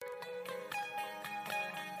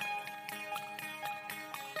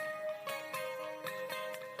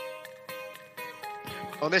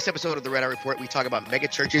On this episode of the Red Eye Report, we talk about mega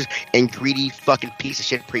churches and greedy fucking piece of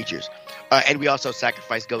shit preachers. And we also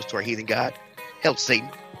sacrifice ghosts to our heathen god. Hell, Satan.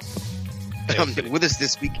 With us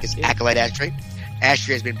this week is Acolyte Ashtray.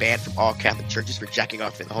 Ashtray has been banned from all Catholic churches for jacking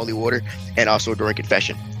off in the holy water and also during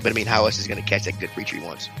confession. But I mean, how else is he going to catch that good preacher he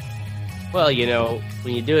wants? Well, you know,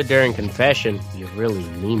 when you do it during confession, you really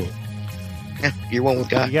mean it. Yeah, you're one with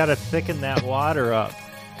God. You got to thicken that water up.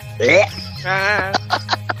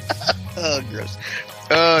 Oh, gross.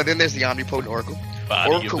 Then there's the omnipotent Oracle.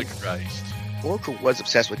 Body of the Christ. Oracle was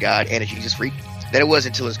obsessed with God and a Jesus freak. Then it was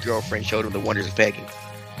until his girlfriend showed him the wonders of pegging.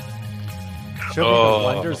 Show me the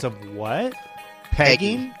wonders of what?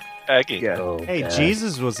 Pegging? Pegging. Yeah. Oh, Hey, God.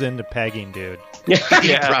 Jesus was into pegging, dude.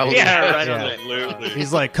 Yeah, Probably. yeah, right on Yeah. it. Absolutely.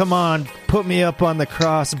 He's like, come on, put me up on the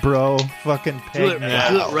cross, bro. Fucking Do peg it, me.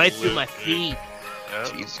 do it right through my feet. Yeah.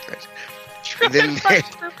 Jesus Christ.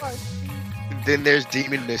 Then there's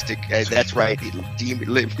Demon Mystic. That's right.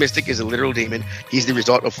 Mystic is a literal demon. He's the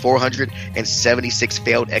result of 476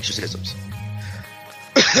 failed exorcisms.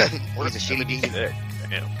 He's a shitty demon.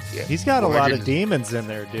 Damn. Yeah. He's got a lot of 400 demons in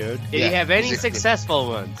there, dude. Did Yeah, he have any he's a- successful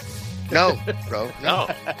ones? No, bro. No.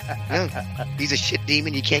 No. He's a shit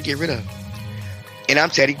demon you can't get rid of. And I'm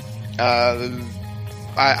Teddy.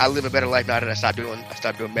 I live a better life now that I stopped doing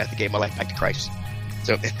meth and gave my life back to Christ.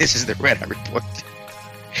 So this is the Red Eye Report.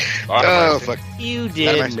 Oh, fuck. You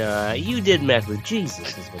Dynamite. did meth with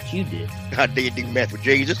Jesus, is what you did. I did do meth with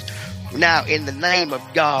Jesus. Now, in the name of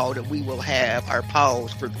God, we will have our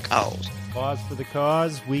pause for the cause. Pause for the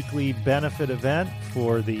Cause, weekly benefit event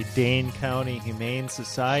for the Dane County Humane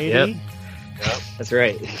Society. That's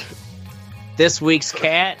right. This week's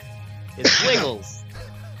cat is Wiggles.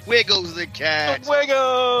 Wiggles the cat.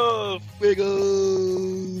 Wiggle!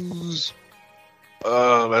 Wiggles.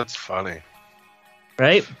 Oh, that's funny.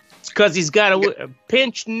 Right? It's because he's got a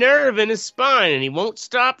pinched nerve in his spine and he won't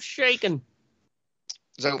stop shaking.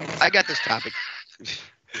 So, I got this topic.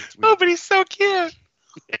 Oh, but he's so cute.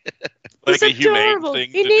 Like He's a humane adorable.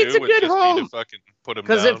 thing He to needs do a would good just be home. to fucking put him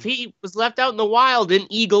Because down. if he was left out in the wild, an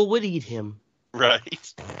eagle would eat him.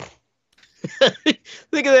 Right. Look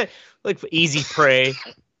at that. Like easy prey.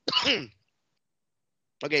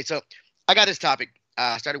 Okay, so I got this topic.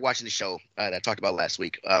 I started watching the show that I talked about last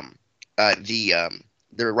week. The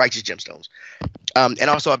Righteous Gemstones. And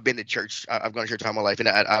also, I've been to church. I've gone to church all my life, and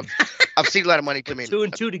I've seen a lot of money come in. Two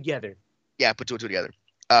and two together. Yeah, put two and two together.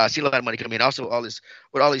 See a lot of money come in. Also, all these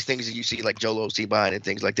things that you see, like Joel Osteen buying and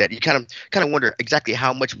things like that. You kind of wonder exactly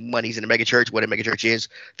how much money's in a mega church, what a mega church is,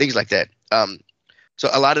 things like that. So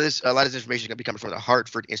a lot of this information is going to be coming from the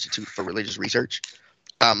Hartford Institute for Religious Research.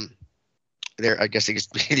 I guess they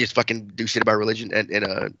just fucking do shit about religion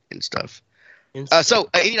and stuff. So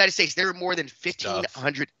in the United States, there are more than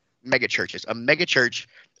 1,500 mega churches. A mega church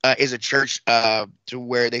is a church to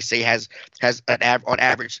where they say has on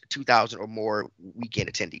average 2,000 or more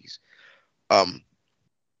weekend attendees.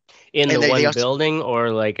 In the and they one also- building,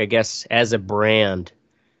 or like I guess as a brand.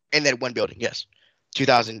 In that one building, yes,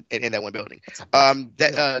 2,000 in that one building.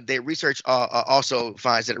 Their research also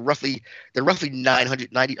finds that roughly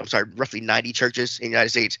 90 churches in the United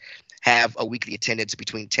States have a weekly attendance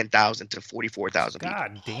between 10,000 to 44,000 people.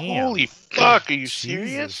 God damn. Holy fuck, are you Jesus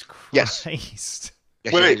serious? Yes. Christ.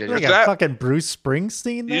 Yes, Wait, yes, You yes, got that- fucking Bruce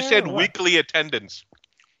Springsteen there? You said or what? weekly attendance,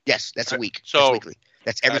 yes, that's a week. So- That's weekly.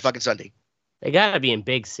 That's every That's- fucking Sunday. They gotta be in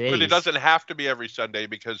big cities. but it doesn't have to be every Sunday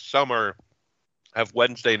because some have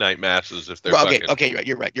Wednesday night masses if they're Well, okay, fucking okay,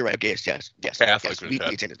 you're right. Okay, yes. Catholic and Weekly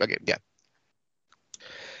shit. attendance. Okay, yeah.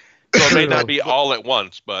 So it may not be all at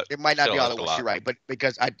once, but It might not still, be all that's at a once. lot. You're right, but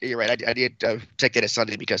because you're right. I did take that as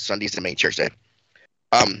Sunday because Sunday's the main church day.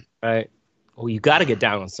 Right. Oh, you gotta get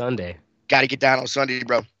down on Sunday. Got to get down on Sunday,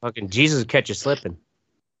 bro. Fucking Jesus will catch you slipping.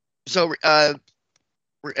 So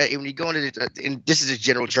when you go into and this is just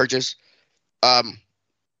general churches, the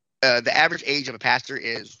average age of a pastor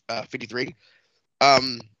is 53.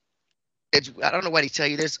 It's I don't know why they tell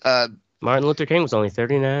you this. Martin Luther King was only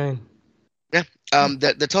 39.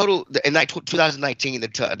 The total in 2019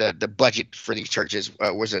 the budget for these churches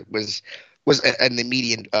was in the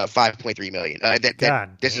median 5.3 million. This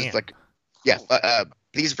damn. is like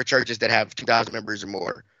these are for churches that have 2,000 members or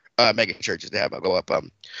more. Mega churches that have go up.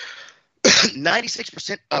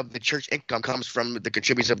 96% of the church income comes from the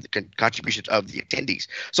contributions of the attendees.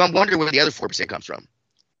 So I'm wondering where the other 4% comes from.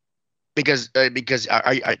 Because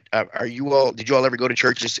are you all? Did you all ever go to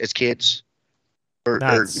church as kids?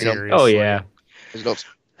 Not seriously. Oh yeah. As adults?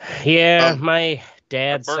 Yeah, Um, my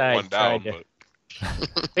dad's I burnt side one down, tried to.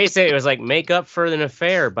 Basically, it was like make up for an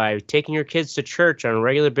affair by taking your kids to church on a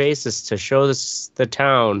regular basis to show the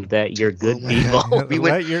town that you're good my people. God.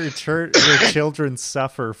 Let your children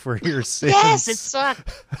suffer for your sins. Yes, it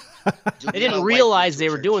sucked. I My didn't wife realize went to they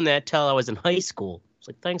a were church. doing that till I was in high school. It's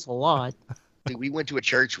like, thanks a lot. Dude, we went to a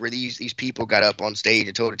church where these people got up on stage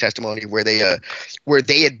and told a testimony where they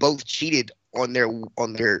had both cheated on their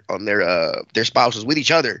spouses with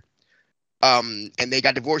each other. And they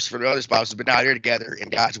got divorced from their other spouses, but now they're together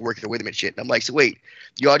and God's working with them and shit. And I'm like, so wait,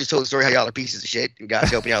 y'all just told the story how y'all are pieces of shit and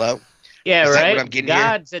God's helping y'all out? Yeah, Is that what I'm right. getting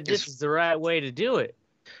God here? said this is the right way to do it.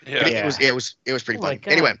 Yeah. It was pretty Oh my funny.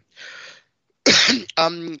 God. Anyway,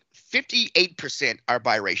 58% are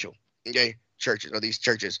biracial. Okay, these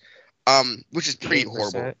churches, which is pretty 8%.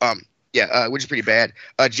 horrible. Which is pretty bad.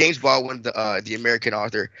 James Baldwin, the American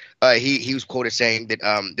author, he was quoted saying that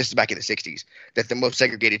this is back in the '60s, that the most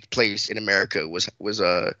segregated place in America was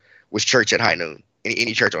church at high noon,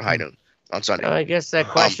 any church on high noon on Sunday. I guess that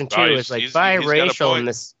question too Right, is like he's got a biracial in point.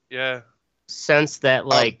 this Yeah. sense that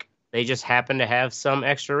like they just happen to have some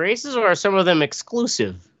extra races, or are some of them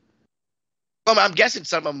exclusive? I'm guessing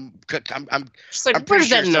some of them. I'm Just like I'm where pretty does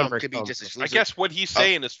sure that some number could be come just from? I exclusive. guess what he's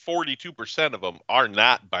saying is 42% of them are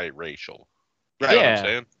not biracial. You Right. know what Yeah. I'm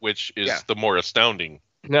saying? Which is Yeah. the more astounding.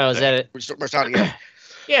 No, is that it? We're sounding out.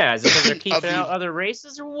 Yeah, is it because they're keeping the- out other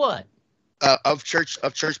races or what? Of church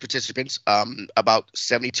participants, about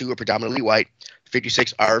 72 are predominantly white,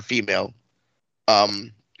 56 are female,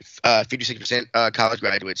 56% college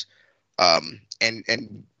graduates,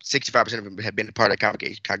 and 65% of them have been a part of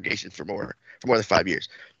the congregation for more than 5 years.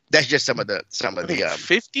 That's just some of the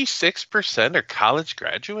 56% are college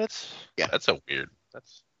graduates? Yeah. That's a weird.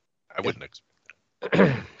 I wouldn't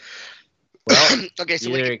expect. Well, okay. So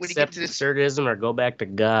either when you get accept to this, absurdism or go back to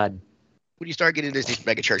God. when you start getting into these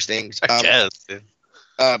mega church things, I guess.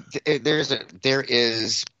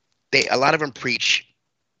 a lot of them preach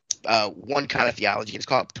one kind of theology. It's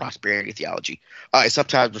called prosperity theology. It's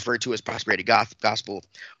sometimes referred to as prosperity gospel,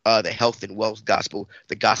 the health and wealth gospel,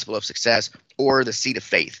 the gospel of success, or the seed of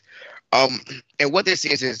faith. And what this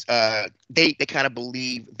is they kind of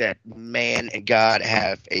believe that man and God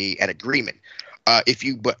have an agreement. If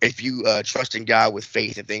you trust in God with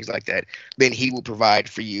faith and things like that, then He will provide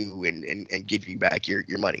for you and give you back your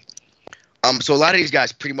money. So a lot of these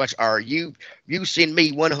guys pretty much are you send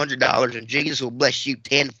me $100 and Jesus will bless you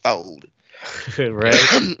tenfold. Right?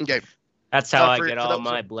 Okay. That's how I For get all those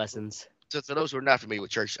my blessings. So those who are not familiar with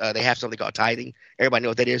church, they have something called tithing. Everybody know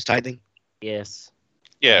what that is? Tithing. Yes.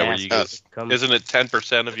 Yeah, where Yes, you guys, come- isn't it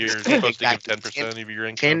 10% of your supposed to give Exactly. 10% of your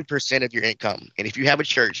income? 10% of your income. And if you have a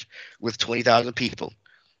church with 20,000 people,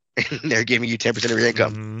 they're giving you 10% of your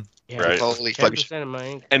income. Mhm. Yeah, Right. Holy fucking 10% of my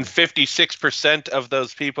income. And 56% of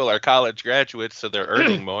those people are college graduates, so they're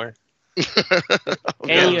earning more. Okay. know And what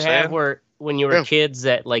you I'm have saying? where when you were Yeah. kids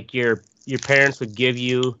that like your parents would give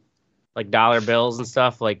you like dollar bills and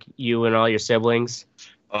stuff, like you and all your siblings.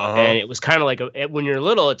 And it was kind of like when you're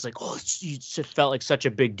little, it's like, oh, it felt like such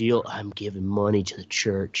a big deal. I'm giving money to the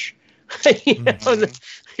church. You know,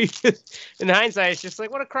 in hindsight, it's just like,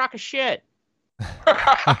 what a crock of shit.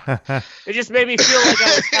 It just made me feel like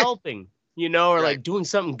I was helping, you know, or Right. like doing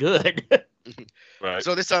something good. Right.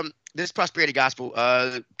 So this prosperity gospel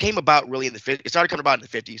came about really in it started coming about in the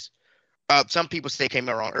 50s. Some people say it came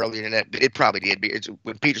around earlier than that, but it probably did. It's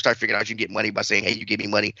when people started figuring out you can get money by saying, hey, you give me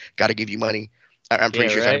money, got to give you money. I'm pretty Yeah,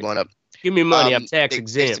 sure it started right. blowing up. Give me money. I'm They- tax they-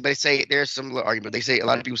 exempt. But they say there's some little argument. They say a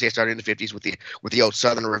lot of people say it started in the 50s with the old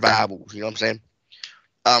Southern revival. You know what I'm saying?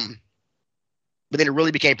 But then it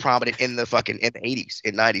really became prominent in the 80s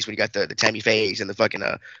and 90s when you got the Tammy Faye's and the fucking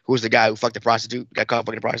who was the guy who fucked the prostitute? Got caught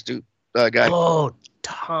fucking a prostitute guy. Oh,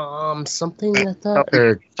 Tom something I thought,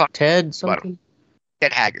 or Fuck. Ted something.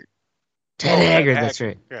 Ted Haggard. Ted Oh, Haggard. Ted That's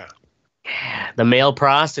right. Yeah. Yeah, the male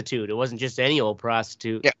prostitute. It wasn't just any old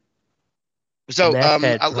prostitute. Yeah. So Meth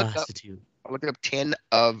head I looked prostitute. up 10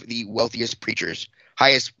 of the wealthiest preachers,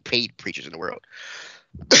 highest paid preachers in the world.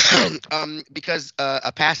 Because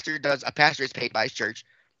a pastor is paid by his church.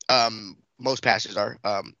 Most pastors are,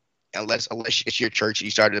 unless it's your church and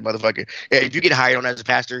you started a motherfucker. If you get hired on as a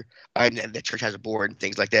pastor and the church has a board and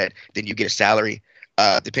things like that, then you get a salary.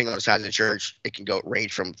 Depending on the size of the church, it can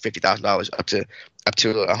range from $50,000 up to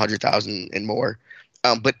 $100,000 and more.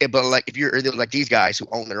 But like if you're like these guys who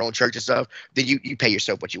own their own church and stuff, then you pay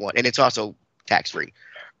yourself what you want, and it's also tax free.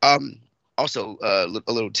 Also, a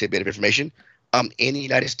little tidbit of information. In the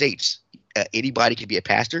United States, anybody can be a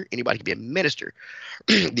pastor, anybody can be a minister.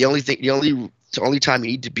 The only time you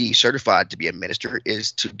need to be certified to be a minister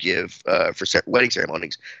is to give for wedding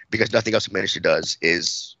ceremonies, because nothing else a minister does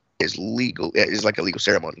is is legal. Is like a legal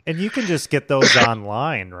ceremony. And you can just get those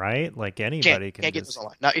online, right? Like anybody Can't get just those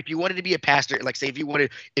online. Now, if you wanted to be a pastor, like say if you wanted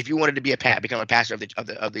to be become a pastor of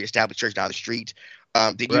the established church down the street,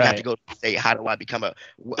 then you have to go say, how do I become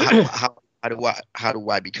how do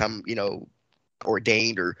I become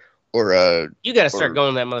ordained or you got to start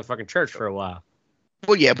going to that motherfucking church for a while.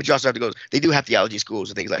 Well, yeah, but you also have to go. They do have theology schools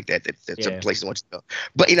and things like that. That some places want you to go.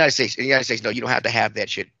 But in the United States, no, you don't have to have that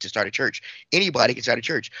shit to start a church. Anybody can start a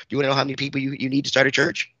church. Do you want to know how many people you need to start a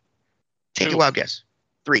church? Take a wild guess.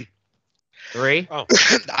 3. 3? Oh.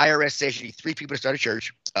 The IRS says you need 3 people to start a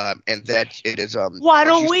church, and that it is. Why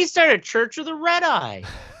don't we start a Church of the Red Eye?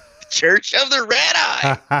 Church of the Red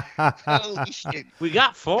Eye. Holy shit! We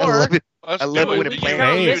got 4. I love it when it plays.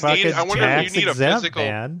 Hey, fucking I wonder if tax you need a exempt, physical.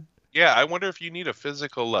 man. Yeah, I wonder if you need a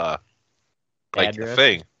physical Address?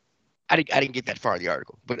 thing. I didn't get that far in the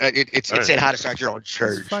article, but it said how to start your own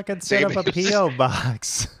church. Just fucking set up a PO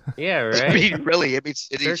box. Yeah, right. I mean, really, it's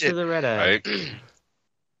Church of the Red Eye. Right?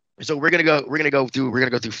 So we're gonna go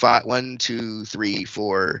through 5, 1, 2, 3,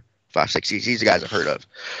 4, 5, 6. These are guys I've heard of.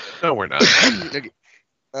 No, we're not.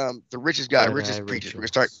 The richest guy, Red richest Eye preacher. We're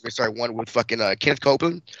Rituals. gonna start one with fucking Kenneth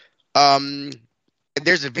Copeland.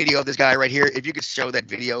 There's a video of this guy right here. If you could show that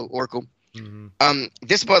video, Oracle. Mhm.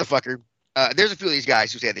 This motherfucker. There's a few of these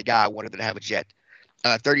guys who said the guy wanted to have a jet.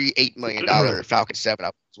 $38 million Falcon 7.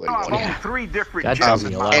 That's what he I've wanted. owned 3 different That jets tells me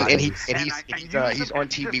in a my lot. life. And he's on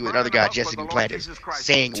TV with another guy, Jesse Duplantis,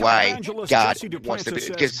 saying why God wants to.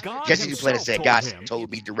 Because Jesse Duplantis said God told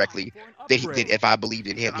me directly that if I believed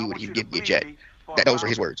in him, he'd give me a jet. Those were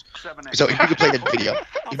his words. So if you can play that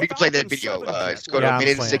video, let's go to Yeah, a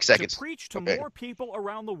minute I'm and 6 seconds. To preach to Okay. more people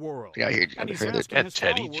around the world. Yeah, here, And he's hear this. asking his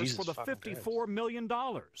Teddy, followers Jesus for the fucking $54 million.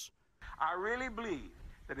 I really believe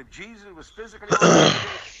that if Jesus was physically on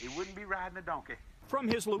he wouldn't be riding a donkey. From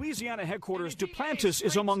his Louisiana headquarters, Duplantis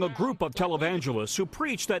is among a group of televangelists who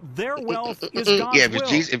preach that their wealth is God's Yeah, will.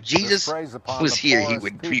 if Jesus was here, he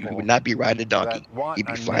would not be riding a donkey. He'd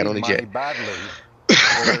be flying on a jet.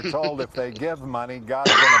 They're told if they give money,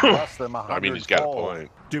 God's going to bless them 100-fold. I mean, he's got a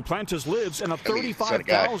point. Duplantis lives in a mean, son of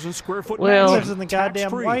God. 35,000 square foot Well- He mansion, lives in the goddamn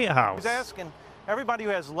tax-free. White House. He's asking everybody who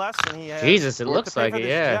has less than he has. Jesus, it to looks pay like for it, this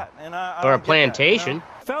yeah. jet, and I Or a don't get that, plantation.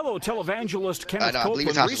 Fellow televangelist Kenneth no, I believe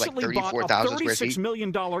his Copeland house is like recently bought a 34,000 square $36 feet.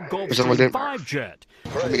 million something like that. Gulfstream 5 jet.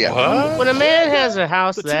 Yeah. When a man has a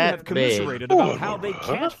house The two have that big, commiserated about how they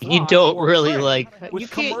can't fly you don't or really trade like. with You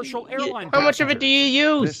can't. commercial airline How much of it do you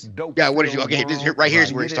use? Yeah, what did you? Okay, right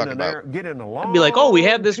here's where he's talking about. I'd be like, oh, we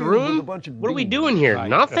have this room. What are we doing here?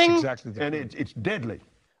 Nothing. And it's deadly.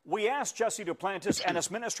 We asked Jesse Duplantis and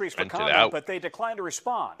his ministries for Rent it comment, out. but they declined to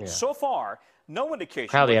respond. Yeah. So far, no indication.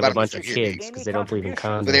 Probably have a Lot of bunch of people kids because they don't believe in But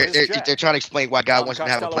condoms. they're trying to explain why God wants him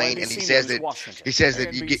to have a plane, and he says that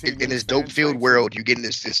you get in this dope-filled world, you get in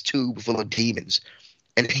this tube full of demons,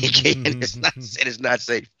 and it's not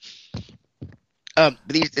safe. But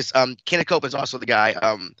Kenneth Cope is also the guy.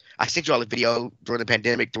 I sent you all a video during the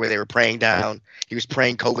pandemic where they were praying down. He was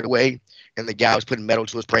praying COVID away, and the guy was putting metal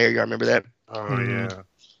to his prayer. You all remember that? Oh yeah.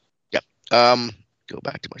 Go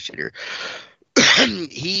back to my shit here.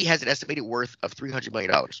 He has an estimated worth of $300 million.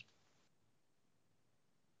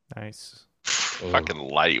 Nice. Fucking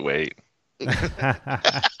lightweight.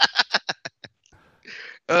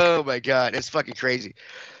 Oh my God, it's fucking crazy.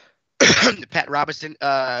 Pat Robinson,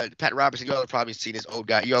 y'all have probably seen this old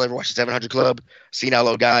guy. Y'all ever watch the 700 Club? Seen that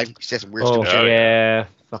old guy? He said some weird Oh stupid shit. yeah,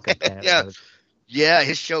 fucking Pat Yeah. Roach. Yeah,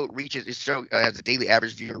 his show has a daily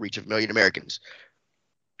average viewer reach of 1 million Americans.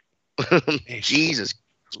 Jesus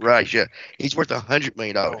Christ, yeah. He's worth $100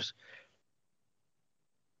 million. And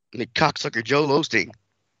the cocksucker Joe Osteen,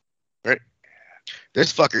 right?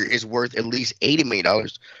 This fucker is worth at least $80 million.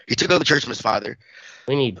 He took over the church from his father.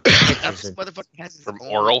 We need This pictures of motherfucker has his From own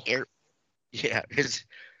Oral? Yeah,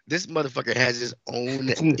 this motherfucker has his own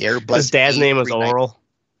Airbus. his dad's name was A390. Oral,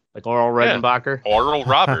 like Oral Yeah. Redenbacher. Oral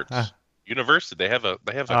Roberts University. They have a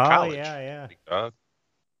Oh, college. yeah.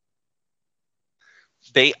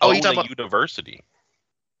 They Oh, own you a talking about- university.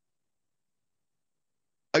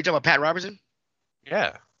 Are you talking about Pat Robertson?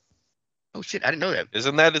 Yeah. Oh shit, I didn't know that.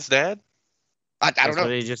 Isn't that his dad? I don't That's know.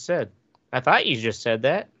 what he just said. I thought you just said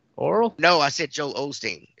that. Oral. No, I said Joel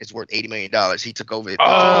Osteen is worth $80 million. He took over.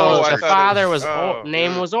 Oh, I the thought it father was- was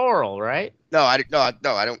name was Oral, right? No, I didn't. No,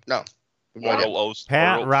 I don't know. Pat Oral.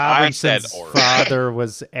 Robinson's I said Oral. father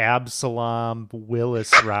was Absalom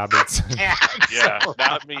Willis Robertson. Yeah,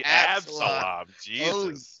 not me. Absalom. Absalom.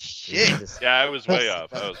 Holy Jesus. shit. Jesus. Yeah, I was way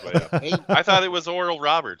off. I thought it was Oral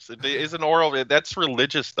Roberts. Isn't Oral? That's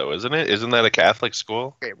religious, though, isn't it? Isn't that a Catholic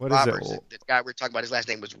school? Okay, What is it? Roberts. The guy we're talking about, his last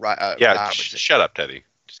name was Yeah. Robertson. Shut up, Teddy.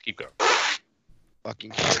 Just keep going.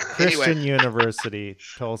 Fucking Christian anyway. University,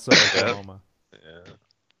 Tulsa, Oklahoma. Yeah.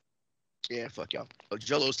 Yeah, fuck y'all.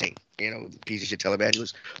 Joel Osteen, piece of shit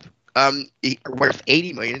televangelist. Worth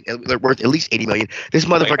 $80 million. They're worth at least $80 million. This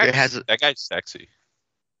motherfucker that guy's sexy.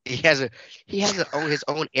 He has his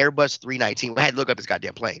own Airbus 319. I had to look up his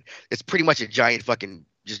goddamn plane. It's pretty much a giant fucking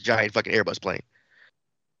Airbus plane.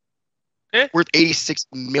 Worth $86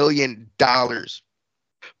 million.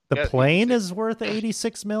 The plane is worth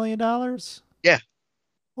 $86 million? Yeah.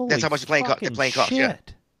 Holy That's how much the plane costs. Yeah.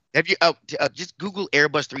 Have you just Google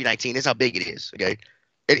Airbus 319? That's how big it is. Okay.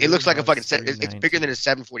 It looks like a fucking it's bigger than a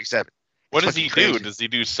 747. What does he do? Does he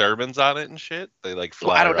do sermons on it and shit? They like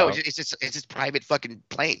fly. I don't know. around? It's just private fucking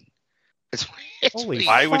plane. Holy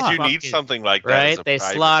Why would fuck. you need something like that? Right? as a They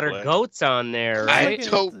private slaughter plane? goats on there, I right?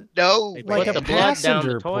 don't know. They Like put a the blood down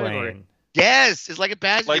passenger the toilet. plane. Yes, it's like a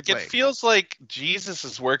passenger Like plane. it feels like Jesus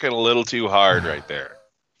is working a little too hard right there.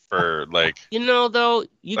 For like, Though,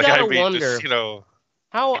 you like, gotta I mean, wonder just,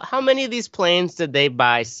 how many of these planes did they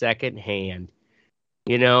buy secondhand?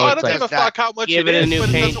 I it's don't like, give a fuck how much give it it a is, new but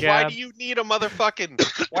it paint doesn't, why job. do you need a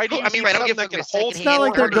motherfucking? Why do you need I don't something give that a can fuck hold? It's not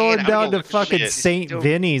like they're going down to Shit. fucking St.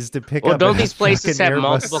 Vinny's to pick well, up don't a these places fucking have Airbus.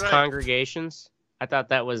 multiple Right. congregations? I thought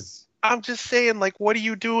that was. I'm just saying, like, what are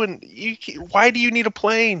you doing? Why do you need a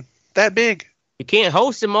plane that big? You can't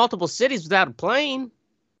host in multiple cities without a plane.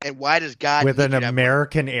 And why does God With need an you to have-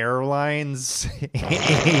 American Airlines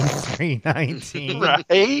A319.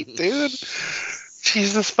 Right, dude.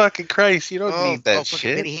 Jesus fucking Christ! You don't need that fucking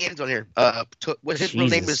shit. Benny Hinn's on here. What's his real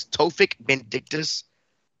name Jesus. is Tofik Benedictus.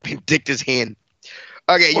 Benedictus Hinn.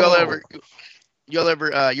 Okay, you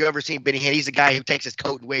ever seen Benny Hinn? He's the guy who takes his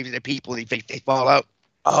coat and waves it at people and they fall out.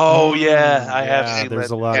 Oh yeah, I have Yeah, seen there's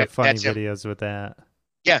that. a lot of funny That's him. videos with that.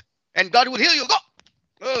 And God will heal you. Go.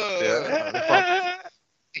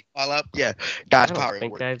 They fall out. Yeah, God's I power. don't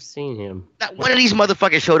think work. I've seen him. Not one of these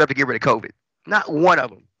motherfuckers showed up to get rid of COVID. Not one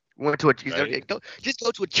of them. Went to Right. go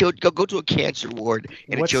to a cancer ward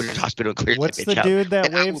in a What's- children's hospital and clear What's that the bitch out. dude that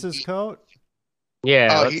And I waves will his be- coat?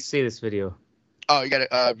 Yeah, Oh, let's see this video. Oh, you gotta.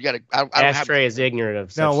 I don't have. Ashtray is ignorant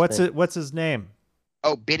of such No, what's things. it? What's his name?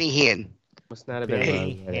 Oh, Benny Hinn. Must not have been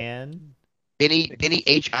Benny around yet. Hinn. Benny Hinn.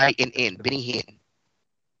 Benny Hinn.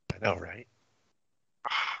 I know, right?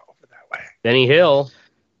 Over that way. Benny Hill.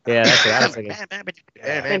 Yeah, that's what I was thinking.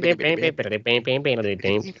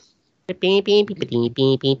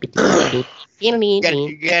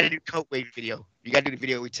 You gotta do coat wave video. You gotta do the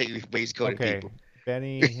video where we take the waves coat at Okay. people.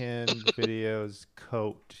 Benny Hinn videos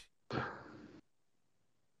coat.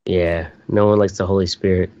 Yeah, no one likes the Holy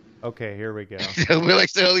Spirit. Okay, here we go. We're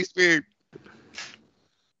like the Holy Spirit.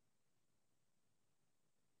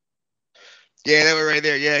 Yeah, that one right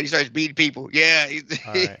there. Yeah, he starts beating people. Yeah.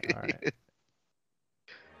 All right, all right.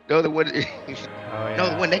 No, the one. Oh, yeah. No,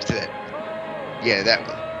 the one next to that. Yeah, that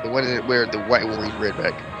one. The one where the white one wears red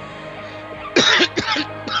back.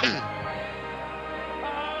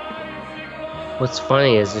 What's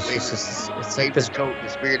funny is it's like Save this. his coat, the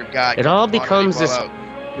Spirit of God. It all comes upon him, becomes they this fall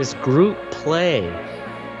out. this group play.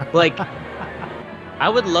 Like, I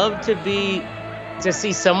would love to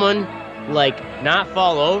see someone like not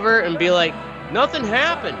fall over and be like, nothing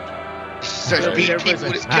happened. Starts Yeah, beating everybody's people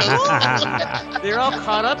with his like, coat. They're all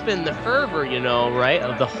caught up in the fervor, right,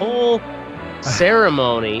 of the whole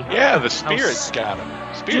ceremony. Yeah, the Spirit's got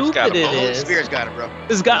him. Spirit's got stupid him. it The Holy is. Spirit's got it, bro.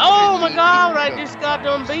 This guy, oh my God, I just got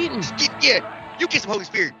done beaten. Yeah, you get some Holy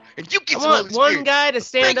Spirit, and you get I some Holy want one Spirit. guy to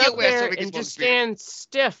stand Bring up your ass there over, get and some just Holy Spirit. stand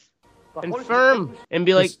stiff and firm and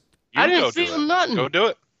be like, I You didn't go do feel it. nothing. Go do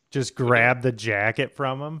it. Just grab the jacket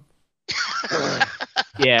from him.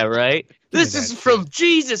 Yeah, right? This is from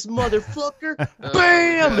Jesus, motherfucker.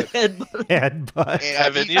 Bam! Headbutt. Headbutt. And,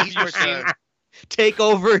 Have any of he's you worth, seen? Take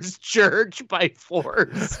over his church by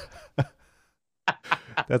force.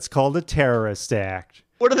 That's called a terrorist act.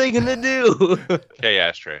 What are they gonna do? Okay,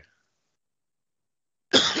 Ashtray.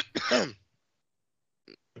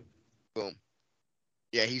 Boom.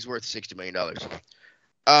 Yeah, he's worth $60 million.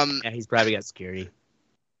 Yeah, he's probably got security.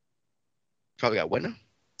 Probably got what now?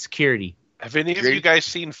 Security. Have any of Really? you guys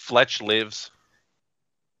seen Fletch Lives?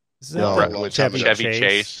 Is that No, like long time Chevy, ago. Chevy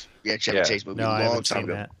Chase. Yeah, Chevy Yeah. Chase movie. No, I long haven't time seen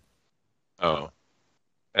ago. that. Oh.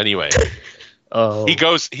 Anyway, Oh. he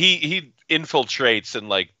goes. He infiltrates and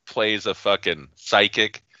like plays a fucking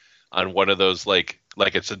psychic on one of those like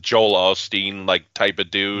it's a Joel Osteen like type of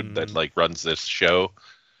dude that like runs this show,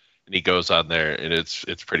 and he goes on there and it's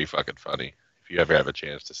pretty fucking funny if you ever have a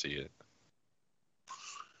chance to see it.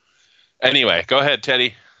 Anyway, go ahead,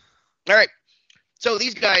 Teddy. All right. So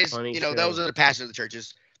these guys, Funny show. those are the pastors of the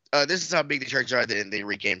churches. This is how big the churches are in the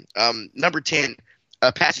recame. Number 10,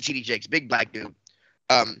 Pastor T.D. Jakes, big black dude.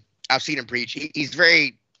 I've seen him preach. He's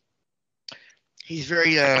very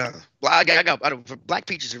black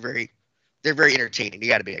preachers they're very entertaining. You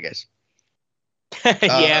got to be, I guess.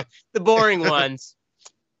 Yeah, the boring ones.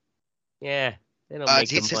 Yeah, they don't make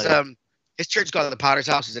the money. His church is called the Potter's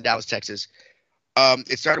House. It's in Dallas, Texas.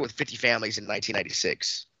 It started with 50 families in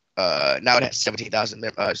 1996. Now it has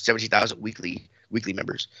 17,000 weekly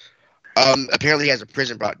members. Apparently, he has a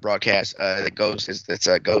prison broadcast that goes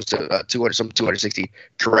to 260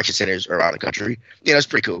 correction centers around the country. It's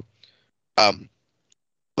pretty cool.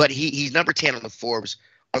 But he's number 10 on the Forbes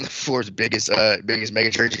biggest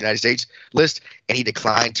megachurch in the United States list, and he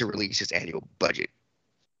declined to release his annual budget.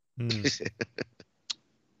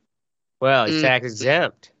 Well, he's tax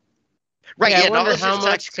exempt. Right. Yeah, I wonder how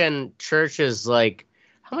much can churches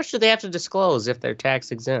how much do they have to disclose if they're tax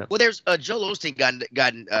exempt? Well, there's Joel Osteen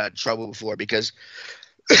got in trouble before because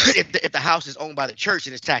if the house is owned by the church,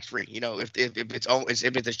 then it's tax free. If it's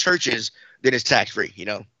the churches, then it's tax free.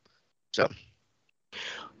 So.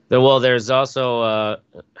 Well, there's also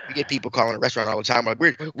you get people calling a restaurant all the time like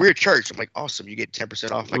we're a church. I'm like, awesome, you get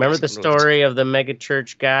 10% off. Remember the story of the mega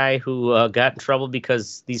church guy who got in trouble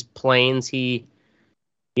because these planes he,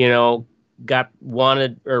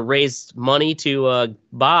 wanted or raised money to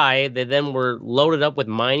buy. They then were loaded up with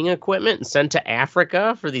mining equipment and sent to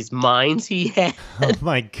Africa for these mines he had. Oh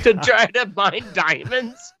my God. To try to mine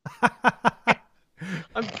diamonds.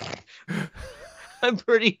 I'm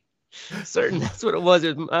pretty certain that's what it was.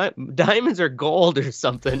 It was diamonds or gold or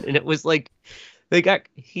something, and it was like he got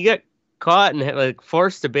caught and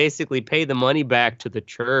forced to basically pay the money back to the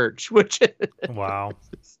church. Which wow.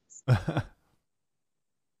 A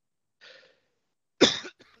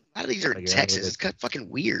lot of these are in Texas. It's kind of fucking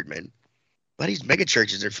weird, man. A lot of these mega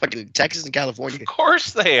churches are fucking in Texas and California. Of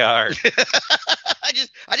course they are. I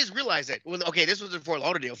just realized that. Well, okay, this was in Fort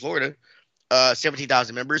Lauderdale, Florida.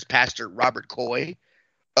 17,000 members. Pastor Robert Coy.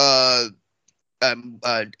 Annual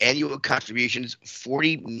contributions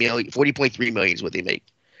 40.3 million is what they make,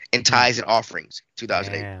 and tithes and offerings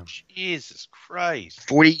 2008. Damn. Jesus Christ.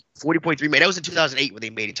 40.3 million. That was in 2008 when they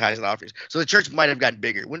made it tithes and offerings. So the church might have gotten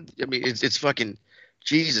bigger. It's fucking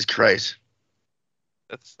Jesus Christ.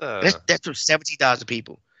 That's from 17,000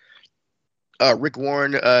 people. Rick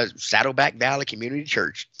Warren, Saddleback Valley Community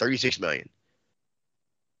Church, 36 million.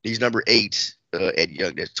 He's number 8. Ed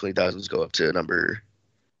Young, that's 20,000. Let's go up to number.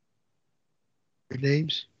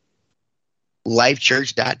 Names.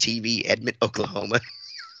 Lifechurch.tv, Edmond, Oklahoma.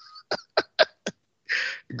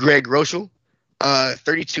 Greg Rochelle,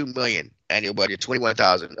 32 million annual budget,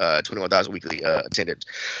 21,000 weekly attendance.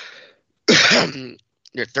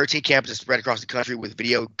 There are 13 campuses spread across the country with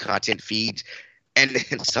video content feeds and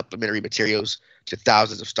supplementary materials to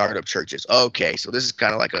thousands of startup churches. Okay, so this is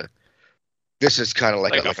kind of like a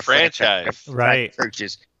franchise, right?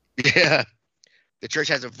 Churches, yeah. The church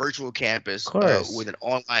has a virtual campus with an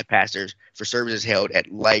online pastors for services held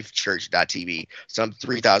at lifechurch.tv. Some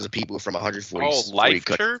 3,000 people from 140. Oh, Life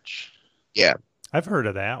Church? Yeah. I've heard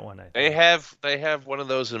of that one. They have one of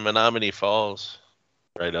those in Menominee Falls,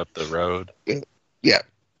 right up the road. Yeah.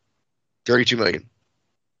 32 million.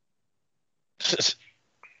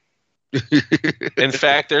 In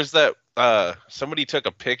fact, there's that somebody took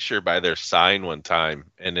a picture by their sign one time,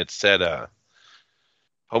 and it said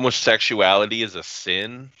homosexuality is a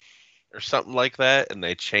sin or something like that, and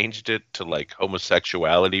they changed it to like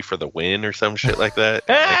homosexuality for the win or some shit like that.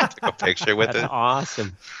 They took a picture with That's it.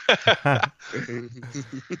 Awesome.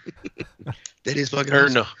 That is fucking Or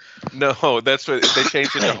awesome. no, that's what they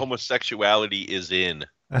changed it to homosexuality is in.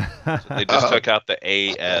 So they just took out the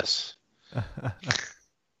AS.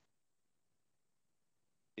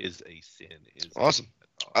 Is a sin. Is Awesome.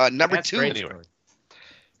 Number That's 2. great Anyway. story.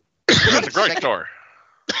 That's a great store.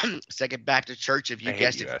 Second Baptist Church, if you I hate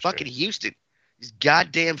guessed you, it, Asher. fucking Houston. These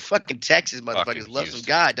goddamn fucking Texas motherfuckers Fucking love some Houston.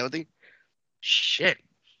 God, don't they? Shit.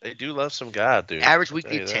 They do love some God, dude. Average I'll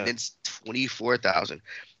weekly tell you that. attendance 24,000.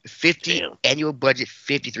 50 Damn. annual budget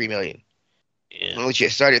 53 million. Yeah. Which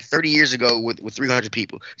it started 30 years ago with 300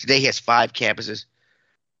 people. Today he has 5 campuses.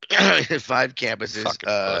 5 campuses. Fucking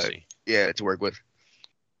pussy. Yeah, to work with.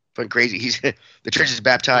 Fucking crazy. The church has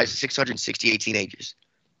baptized 668 teenagers.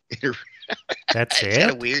 That's That's kind it.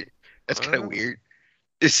 of weird. That's kind of weird.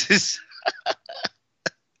 This is.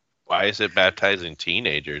 Why is it baptizing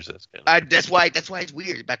teenagers? That's kind of That's why it's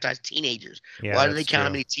weird. They baptize teenagers. Yeah, Why do they that's count how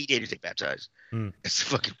true. many teenagers they baptize? It's a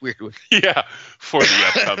fucking weird one. yeah, for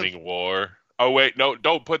the upcoming war. Oh wait, no,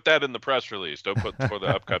 don't put that in the press release. Don't put for the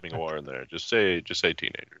upcoming war in there. Just say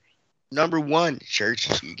teenagers. Number 1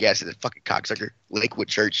 church, you guys are the fucking cocksucker, Lakewood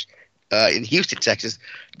Church, in Houston, Texas.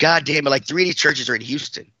 God damn it, like 3 of these churches are in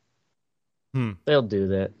Houston. They'll do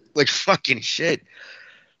that. Like fucking shit.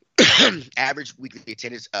 Average weekly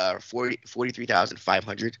attendance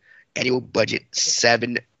 43,500. Annual budget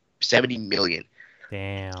 70 million.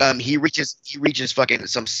 Damn. He reaches fucking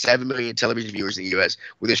some 7 million television viewers in the U.S.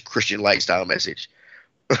 with his Christian lifestyle message,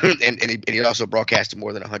 and he also broadcast to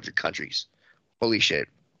more than 100 countries. Holy shit!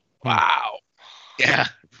 Wow. Yeah,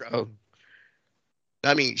 bro.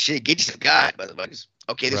 I mean, shit. Get you some God, motherfuckers.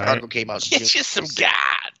 Okay, this article came out. Get you some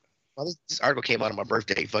God. Well, this article came out on my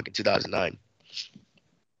birthday, fucking 2009.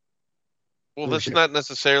 Well, that's not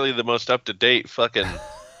necessarily the most up to date fucking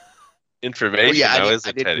information, is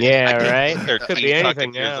it, Teddy? Yeah, right. They're Could be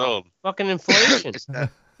anything years now. old. Fucking inflation.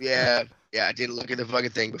 Yeah. I didn't look at the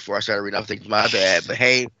fucking thing before I started reading off things. My bad, but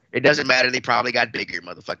hey, it doesn't matter. They probably got bigger,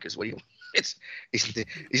 motherfuckers. What do you?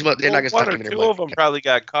 They're not gonna stop One or two of them probably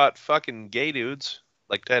got caught fucking gay dudes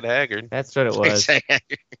like Ted Haggard. That's what it was.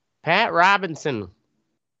 Pat Robinson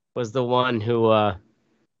was the one who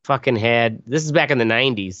fucking had. This is back in the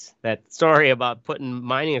 90s. That story about putting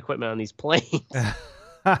mining equipment on these planes.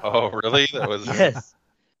 Oh, really? That was yes.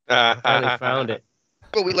 I finally found it.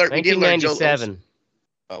 Well, we did learn Joel 1997.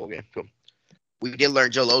 Oh, okay, cool. We did learn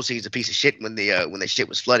Joel Osteen is a piece of shit when the shit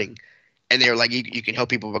was flooding, and they were like, you can help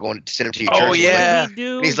people by going to send them to your church. Oh yeah.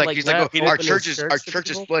 And he's like, our church is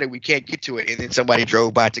flooded. We can't get to it. And then somebody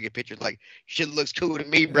drove by, took a picture, like, shit looks cool to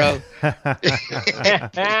me, bro. They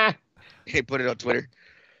put it on Twitter.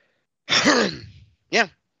 Yeah.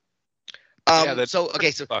 So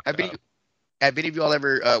have any of y'all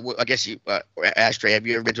ever? I guess you, Ashtray, have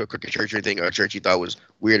you ever been to a crooked church or anything, or a church you thought was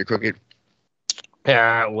weird or crooked?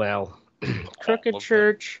 Well, crooked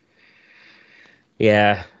church.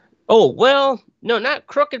 Yeah. Oh, well, no, not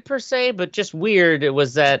crooked per se, but just weird. It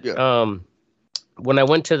was that when I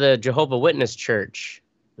went to the Jehovah Witness church,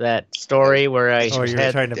 that story where I you were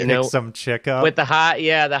trying to pick some chick up with the hot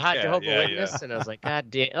Jehovah Witness, and I was like,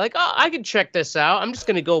 God damn, like, oh, I can check this out. I'm just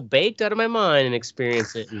gonna go baked out of my mind and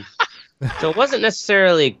experience it. And so it wasn't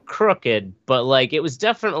necessarily crooked, but like it was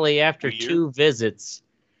definitely after two visits.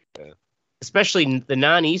 Especially the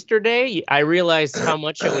non-Easter day, I realized how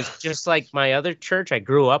much it was just like my other church I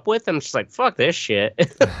grew up with. I'm just like, fuck this shit.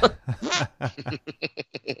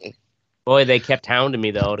 Boy, they kept hounding me,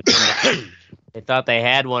 though, to come back. They thought they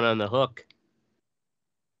had one on the hook.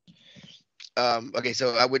 Okay,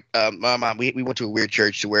 so I would, my mom, we went to a weird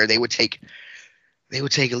church where they would take at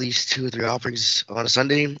least 2 or 3 offerings on a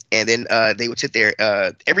Sunday, and then they would sit there.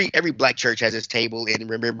 Every black church has this table in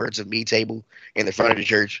remembrance of me table in the front of the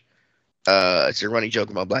church. It's a running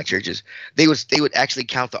joke among black churches. They would actually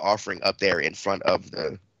count the offering up there in front of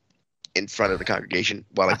the congregation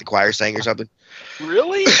while like the choir sang or something.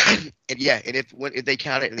 Really? And if they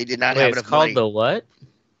counted and they did not Wait, have it's enough called money, the what?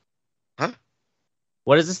 Huh?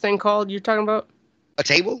 What is this thing called you're talking about? A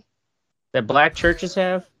table? That black churches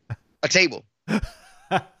have? A table.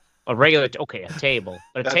 A regular, a table.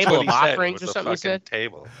 But a table of offerings or something you said?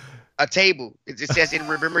 Table. A table. It says in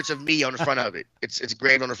remembrance of me on the front of it. It's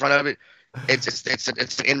engraved on the front of it.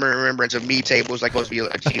 It's in remembrance of me table. It's like supposed to be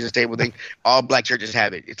a Jesus table thing. All black churches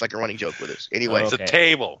have it. It's like a running joke with us. Anyway, it's a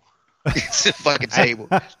table. It's a fucking table.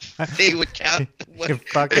 They would count. You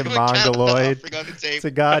fucking mongoloid. It's a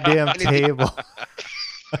goddamn table.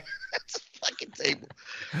 It's a fucking table.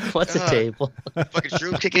 What's a table? Fucking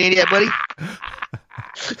shroom kicking in yet, buddy?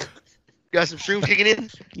 Got some shrooms kicking in?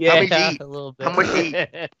 Yeah, how much to eat? A little bit. How much to eat?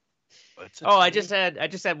 I just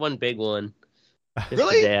had one big one. Just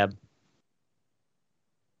really? A dab.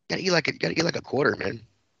 Gotta eat like a quarter, man.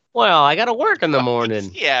 Well, I gotta work in the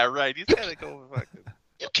morning. Yeah, right. You gotta go fucking.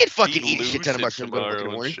 You can't fucking eat a shit ton of mushrooms in the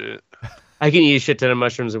morning. Shit. I can eat a shit ton of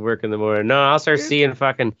mushrooms and work in the morning. No, I'll start seeing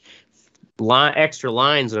fucking extra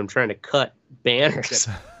lines when I'm trying to cut banners.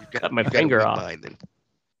 Cut my finger off. Then.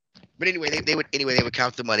 But anyway, they would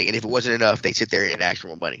count the money, and if it wasn't enough, they'd sit there and ask for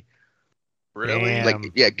more money. Really? Damn.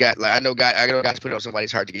 Like, yeah, I know guys put it on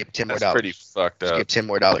somebody's heart to get $10 more. That's pretty fucked up. Get $10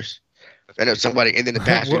 more. I know somebody, and then the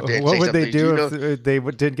pastor. What would they do if they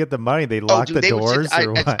didn't get the money? They lock the doors,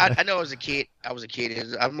 or what? I know as a kid.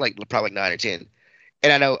 I'm like probably 9 or 10,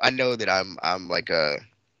 and I know that I'm like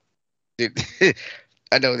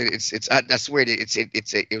I know that it's. I swear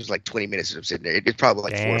that it was like 20 minutes of them sitting there. It's probably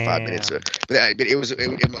like 4 or 5 minutes. But it was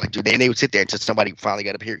like, dude, and they would sit there until somebody finally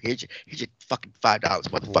got up here. Here's your fucking $5,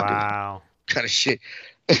 motherfucker. Wow. Kind of shit.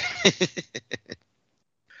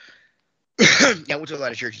 Yeah, I went to a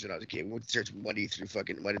lot of churches when I was a kid. We went to church Monday through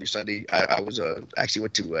Sunday. I was actually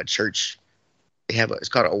went to a church. It's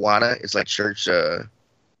called Awana. It's like church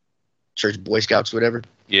Boy Scouts, whatever.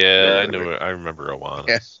 Yeah, I know. I remember Awana.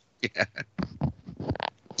 Yeah.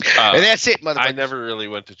 And that's it, motherfucker. I never really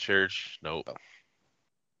went to church. Nope.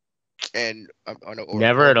 And I know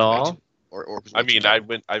Never at all. Oracle's I way too mean,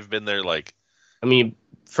 tall. I've been there like I mean,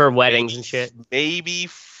 for weddings and shit. maybe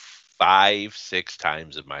 5-6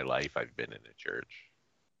 times in my life I've been in a church.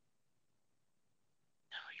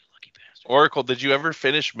 Oracle, did you ever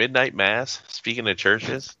finish midnight mass? Speaking of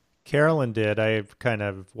churches, Carolyn did. I kind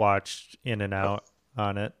of watched in and out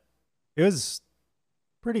on it. It was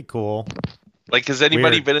pretty cool. like, has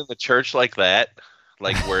anybody Weird. been in a church like that?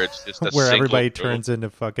 Like where it's just a Where single everybody room? turns into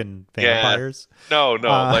fucking Yeah. vampires. No, like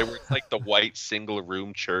where Uh, it's like the white single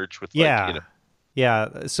room church with like Yeah. you know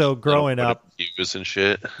Yeah. So growing little up, pews and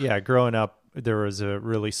shit. growing up, there was a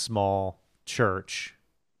really small church,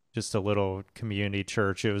 just a little community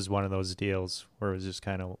church. It was one of those deals where it was just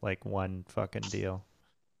kind of like one fucking deal.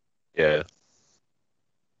 Yeah,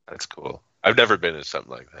 that's cool. I've never been in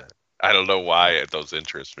something like that. I don't know why those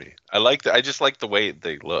interest me. I just like the way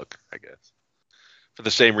they look, I guess. For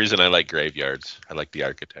the same reason I like graveyards. I like the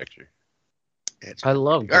architecture. I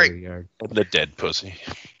love All right. graveyard. And the dead pussy.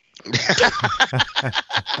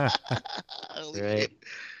 Right.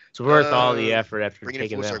 It's worth all the effort after bring it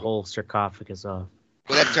taking full that circle. whole sarcophagus off.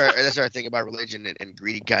 Well, that's our thing about religion and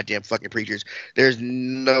greedy goddamn fucking preachers. There's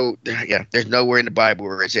nowhere in the Bible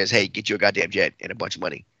where it says, "Hey, get you a goddamn jet and a bunch of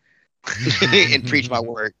money and preach my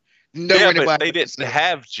word." Nowhere Yeah, in the but Bible they does it didn't say-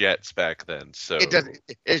 have jets back then, so It doesn't.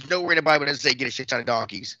 There's nowhere in the Bible that doesn't say get a shit ton of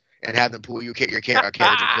donkeys and have them pull your carriage and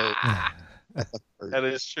clothes. that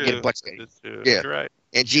is true. Get a bunch of- That is true. Yeah. You're right.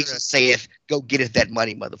 And Jesus saith, "Go get us that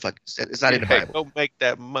money, motherfucker." It's not in the Hey, Bible. go make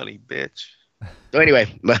that money, bitch. So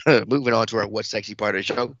anyway, moving on to our what's sexy part of the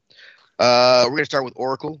show. We're gonna start with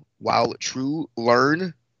Oracle. While True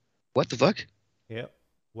Learn, what the fuck? Yep.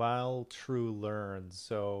 While True learns.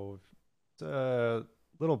 So it's a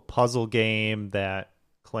little puzzle game that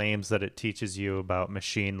claims that it teaches you about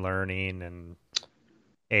machine learning and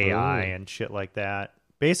AI and shit like that.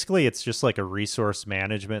 Basically, it's just like a resource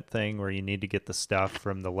management thing where you need to get the stuff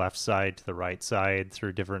from the left side to the right side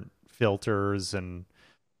through different filters, and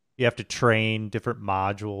you have to train different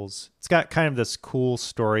modules. It's got kind of this cool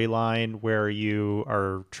storyline where you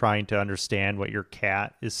are trying to understand what your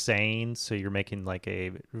cat is saying. So you're making like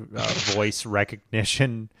a voice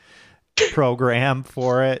recognition program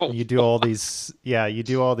for it. And you do all these,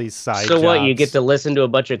 side So what? You jobs. get to listen to a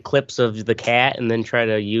bunch of clips of the cat and then try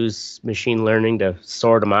to use machine learning to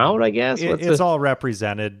sort them out, I guess? It's all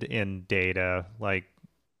represented in data, like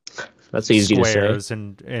That's easy to say. squares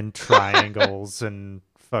and triangles and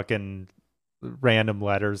fucking random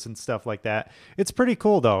letters and stuff like that. It's pretty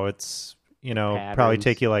cool though. It's, probably Patterns.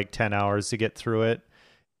 take you like 10 hours to get through it.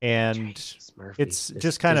 And Jeez, Murphy. it's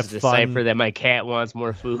just kind of this fun. decipher that my cat wants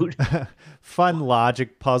more food. fun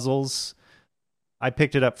logic puzzles. I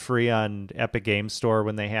picked it up free on Epic Game Store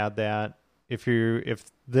when they had that. If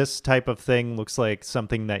this type of thing looks like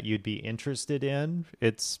something that you'd be interested in,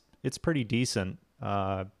 it's pretty decent.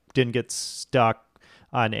 Didn't get stuck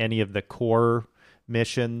on any of the core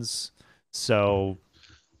missions. So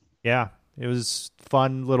yeah, it was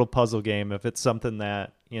fun little puzzle game. If it's something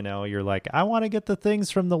that, you're like, I want to get the things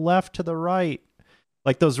from the left to the right.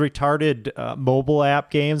 Like those retarded mobile app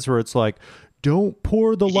games where it's like, don't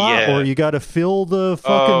pour the lot Yeah. or you got to fill the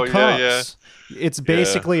fucking yeah, cups. It's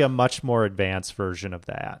basically a much more advanced version of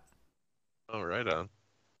that. Oh, right on.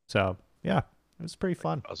 So yeah, it was pretty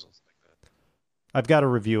fun. Puzzles like that. I've got a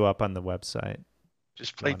review up on the website.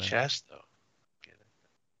 Just play Wanna- chess though.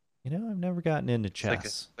 I've never gotten into It's like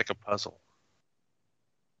chess. like a puzzle,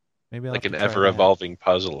 Maybe I'll like have an to try that. ever-evolving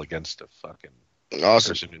puzzle against a fucking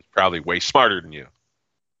Awesome. person who's probably way smarter than you.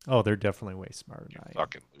 Oh, they're definitely way smarter than I am.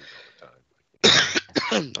 Fucking lose all the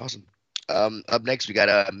time. Awesome. Up next, we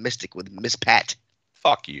got Mystic with Miss Pat.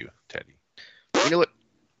 Fuck you, Teddy. You know what?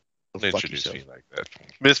 Don't Fuck introduce yourself. me like that.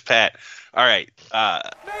 Miss Pat. All right.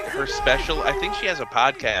 Her special, I think she has a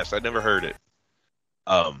podcast. I never heard it.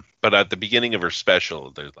 But at the beginning of her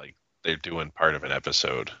special, they're doing part of an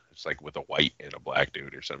episode. It's like with a white and a black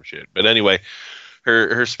dude or some shit. But anyway,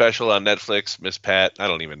 her special on Netflix, Miss Pat, I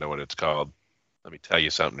don't even know what it's called. Let me tell you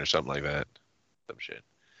something or something like that. Some shit.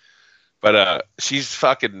 But she's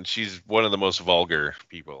one of the most vulgar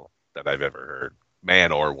people that I've ever heard,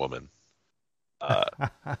 man or woman.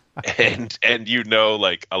 And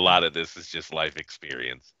like a lot of this is just life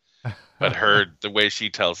experience. But the way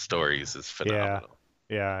she tells stories is phenomenal.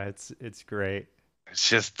 Yeah, it's great. It's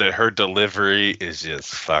just that her delivery is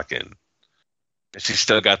just fucking. She's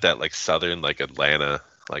still got that like southern, like Atlanta,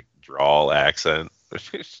 like drawl accent.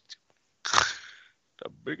 The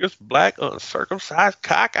biggest black uncircumcised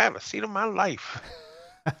cock I ever seen in my life.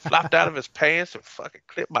 Flopped out of his pants and fucking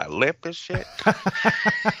clipped my lip and shit.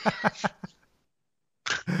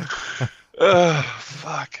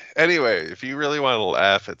 Fuck. Anyway, if you really want to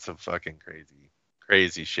laugh at some fucking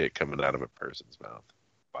crazy shit coming out of a person's mouth,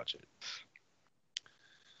 watch it.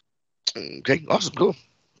 Okay, awesome, cool.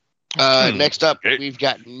 Next up, we've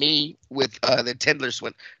got me with the Tender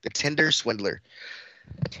Swindler.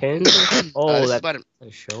 Tender? Oh, that's about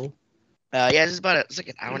a show. Yeah, this is it's like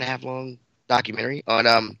an hour and a half long documentary on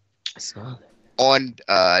I saw that. on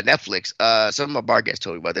Netflix. Some of my bar guests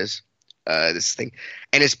told me about this thing,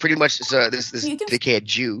 and it's pretty much this dickhead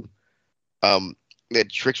Jew that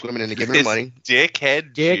tricks women into giving her money.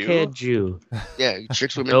 Dickhead Jew. Yeah, he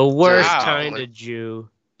tricks women. The worst kind of Jew.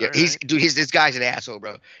 Yeah, this guy's an asshole,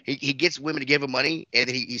 bro. He gets women to give him money, and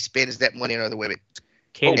then he spends that money on other women.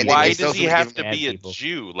 But why does he have to be a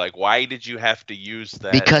Jew? Like, why did you have to use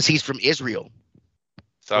that? Because he's from Israel.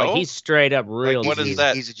 So like, he's straight up real. Like, what is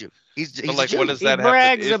that? He's a Jew. He's like, a Jew. what does that he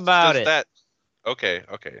brags about it. That, okay.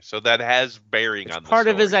 So that has bearing on the part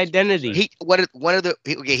of his story. identity. One of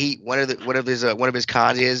his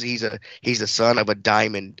cons is he's the son of the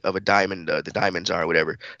diamond the diamond czar or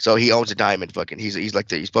whatever. So he owns a diamond. Fucking he's supposed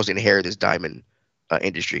to inherit this diamond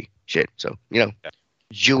industry shit. So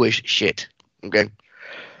Jewish shit. Okay.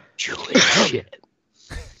 Jewish shit.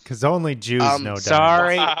 Because only Jews know.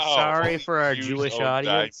 Sorry for our Jewish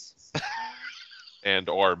audience. And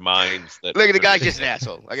or minds that look at the guy's just an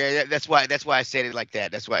asshole. Okay, that's why I said it like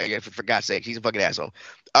that. That's why, for God's sake, he's a fucking asshole.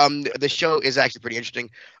 The show is actually pretty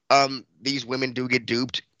interesting. These women do get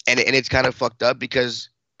duped, and it's kind of fucked up because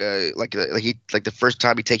like the first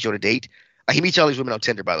time he takes you on a date, he meets all these women on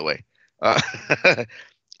Tinder, by the way.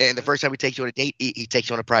 And the first time he takes you on a date, he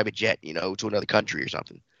takes you on a private jet, to another country or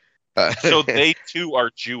something. So they too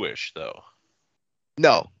are Jewish, though.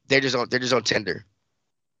 No, they're just on Tinder.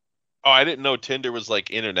 Oh, I didn't know Tinder was like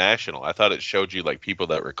international. I thought it showed you like people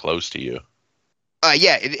that were close to you.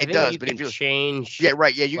 Yeah, it does. But if you change, yeah,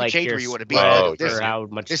 right, yeah, you can change where you want to be. How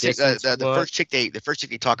much distance the first chick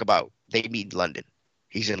they talk about, they meet in London.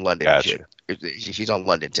 He's in London. Gotcha. She's on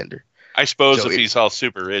London Tinder. I suppose if he's all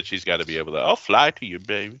super rich, he's got to be able to. I'll fly to you,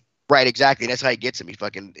 baby. Right, exactly. That's how he gets him. He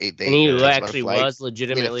fucking. And he actually was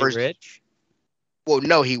legitimately rich. Well,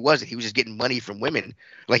 no, he wasn't. He was just getting money from women.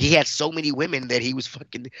 Like, he had so many women that he was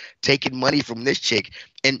fucking taking money from this chick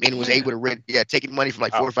and was able to rent, taking money from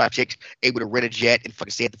like 4 or 5 chicks, able to rent a jet and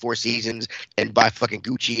fucking stay at the Four Seasons and buy fucking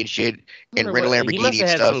Gucci and shit and rent a Lamborghini and stuff. He must have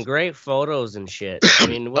had some great photos and shit. I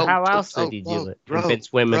mean, how else did he do it?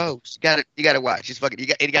 Convince women. Bro, you gotta watch. It's fucking, you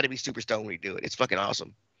got to be super stoned when you do it. It's fucking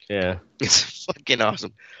awesome. Yeah. It's fucking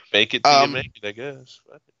awesome. Make it till you make it, I guess.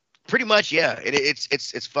 Pretty much, yeah.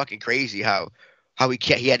 It's fucking crazy how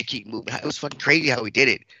he had to keep moving. It was fucking crazy how he did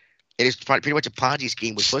it. It is pretty much a Ponzi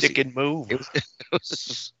scheme with pussy. Stick and move. It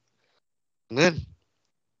was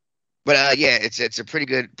but yeah, it's a pretty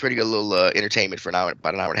good little entertainment for about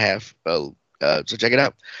an hour and a half. So check it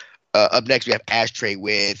out. Up next we have Ashtray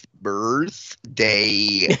with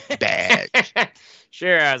Birthday Bash.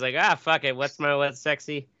 Sure, I was like, fuck it. What's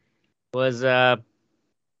sexy? Was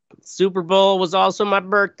Super Bowl was also my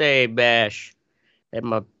birthday bash. And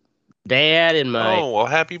my dad and my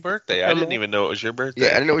happy birthday. I didn't even know it was your birthday. Yeah,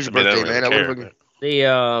 I didn't know it was your birthday, man. The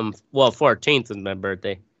 14th is my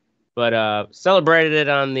birthday. But celebrated it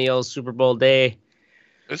on the old Super Bowl day.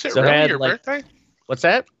 Is it really your birthday? What's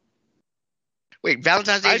that? Wait,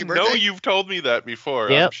 Valentine's Day is your birthday? I know you've told me that before.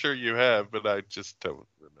 Yep. I'm sure you have, but I just don't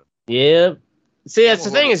remember. Yep. See, that's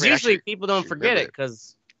the thing is usually people don't forget it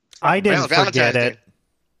because I didn't forget it.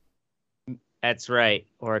 That's right.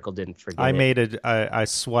 Oracle didn't forget I made a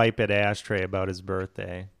swipe at Ashtray about his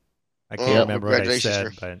birthday. I can't remember what I said,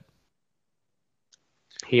 but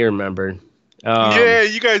he remembered. Yeah,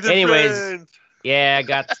 you guys are anyways, friends. Yeah, I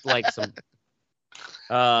got like some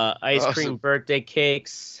ice cream birthday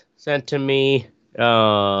cakes sent to me.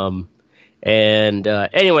 And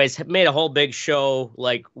anyways, made a whole big show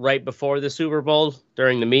like right before the Super Bowl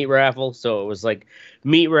during the meat raffle. So it was like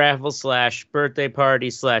meat raffle / birthday party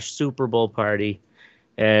 / Super Bowl party.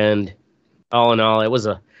 And all in all, it was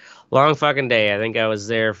a long fucking day. I think I was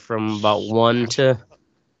there from about 1 to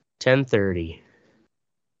 10:30.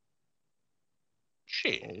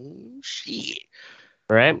 Shit.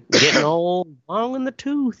 Right? Getting old, long in the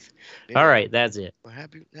tooth. Yeah. All right, that's it. Well,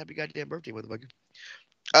 happy goddamn birthday, motherfucker.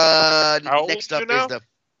 Next up is the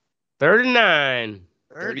 39.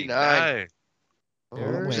 39. Oh,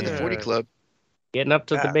 who's in the 40 club? Getting up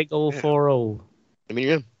to the big old 40. I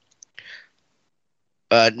mean,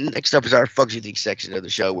 yeah. Next up is our Fuck You Think section of the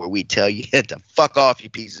show where we tell you to fuck off, you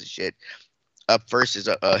pieces of shit. Up first is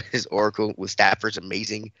his Oracle with Stafford's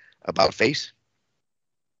amazing about face.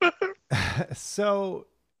 So,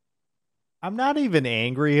 I'm not even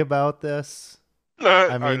angry about this.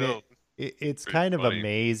 I mean, it's Pretty kind of funny.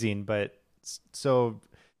 amazing. But so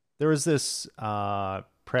there was this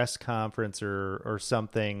press conference or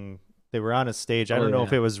something. They were on a stage. I don't know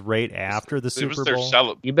if it was right after the Super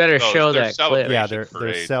Bowl. You better show that clip. Yeah, their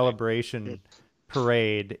celebration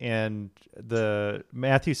parade, and the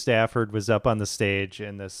Matthew Stafford was up on the stage,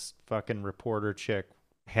 and this fucking reporter chick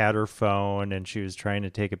had her phone, and she was trying to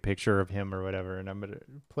take a picture of him or whatever. And I'm gonna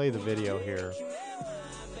play the video here.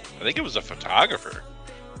 I think it was a photographer.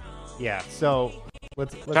 Yeah, so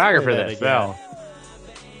let's photographer play that again. fell.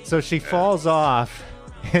 So she falls off,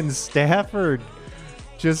 and Stafford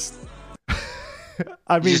just.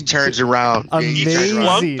 I mean, he just turns around. He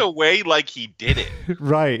slumped away like he did it.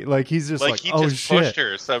 Right, like he's just like he oh just shit, pushed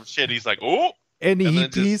her or some shit. He's like, oh, and he then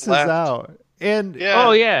just pieces left. out. And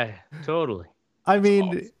oh yeah, totally. I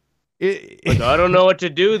mean, like, I don't know what to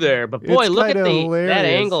do there, but boy, It's look at kinda that hilarious.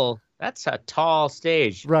 angle. That's a tall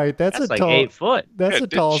stage. Right, that's a like tall 8 foot. That's a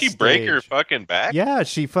tall. Did she break her stage. fucking back? Yeah,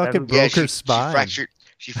 she fucking broke her spine.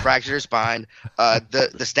 She fractured her spine.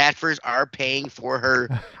 The Staffords are paying for her,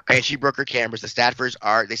 and she broke her cameras. The Staffords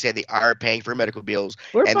they say they are paying for medical bills,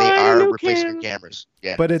 and they are replacing her cameras.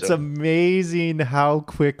 Yeah, but it's amazing how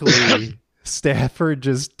quickly Stafford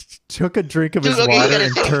just took a drink of his water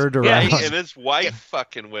and turned around. And his wife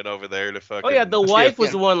fucking went over there to fucking. Oh yeah, the wife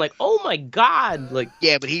was the one like, oh my god, like.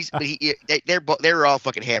 Yeah, but they were all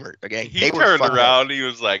fucking hammered. Okay, He turned around. He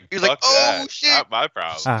was like, oh that. shit, not my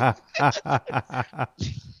problem.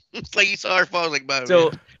 It's like he saw her fall. Like,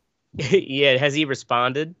 so, yeah, has he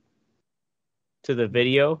responded to the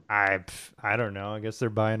video? I don't know. I guess they're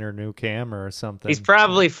buying her new camera or something. He's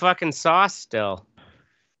probably fucking sauce still.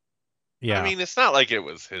 Yeah, I mean, it's not like it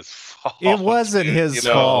was his fault. It wasn't his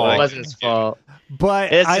fault. It wasn't his fault.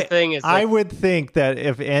 But the thing is, I would think that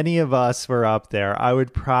if any of us were up there, I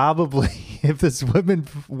would probably, if this woman,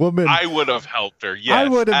 I would have helped her. Yes, I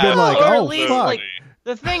would have been like, or at oh least, fuck. like,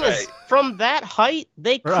 the thing is, from that height,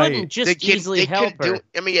 they couldn't just easily help her.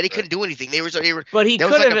 They couldn't do anything. They were. But he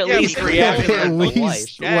could have at least reacted at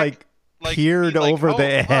least like peered over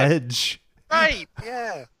the edge. Right,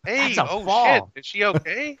 yeah. Hey, That's a fall. shit. Is she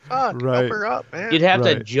okay? Fuck, Right. help her up, man. You'd have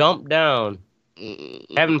to jump down.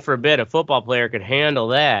 Heaven forbid a football player could handle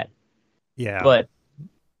that. Yeah. But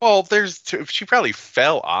well, she probably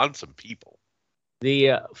fell on some people. We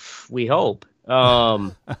hope.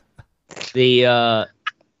 Well,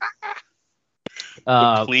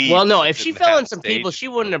 no, if she fell on some people, she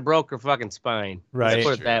wouldn't have broke her fucking spine. Right. Let's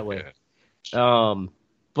put it that way.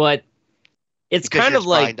 But it's Because kind you're of a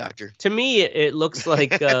like, spine doctor. to me, it looks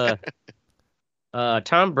like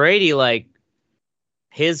Tom Brady, like,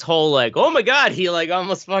 his whole, like, oh my God, he, like,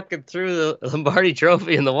 almost fucking threw the Lombardi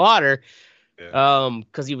trophy in the water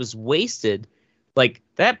because he was wasted. Like,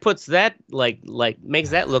 that puts that, like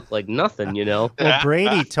makes that look like nothing, you know? Well,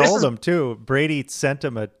 Brady told him, too. Brady sent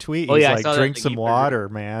him a tweet. He's like, drink some water,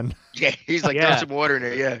 man. Yeah, he's like, throw some water in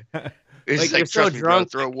there, yeah. Like, you're so trust me, bro,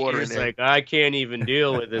 drunk, throw water you're in just there. like, I can't even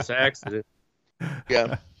deal with this accident.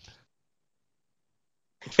 Yeah.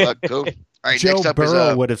 Fuck, cool. All right, Joe next up Burrow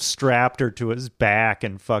is, would have strapped her to his back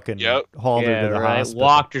and fucking hauled her to the hospital.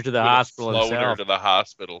 Walked her to the Would've hospital flown himself. her to the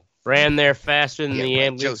hospital. Ran there faster than the right.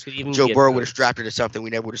 ambulance could even Joe get Burrow to would have strapped her to something. We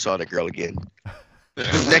never would have saw that girl again.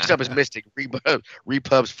 Next up is Mystic.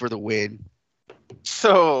 Repubs for the win.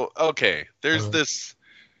 So, okay, there's this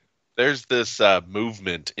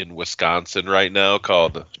movement in Wisconsin right now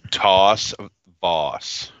called Toss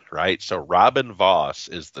Voss, right? So Robin Voss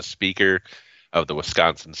is the Speaker of the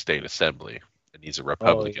Wisconsin State Assembly, and he's a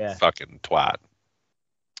Republican fucking twat.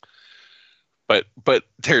 But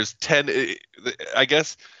there's 10. I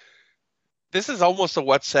guess this is almost a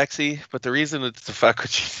what's sexy, but the reason it's the fuck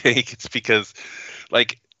what you think, it's because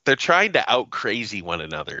like they're trying to out crazy one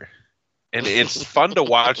another, and it's fun to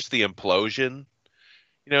watch the implosion.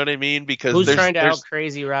 You know what I mean? Because who's trying to out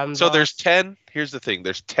crazy Robin? So there's 10. Here's the thing: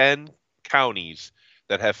 there's 10 counties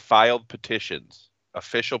that have filed petitions,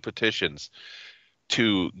 official petitions,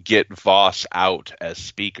 to get Voss out as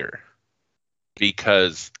speaker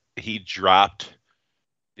because he dropped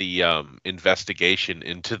the investigation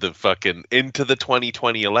into the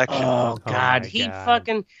 2020 election. Oh God,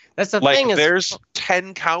 fucking. That's the like, thing. There's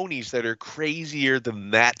 10 counties that are crazier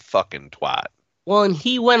than that fucking twat. Well, and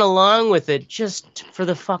he went along with it just for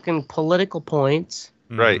the fucking political points.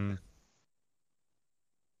 Right.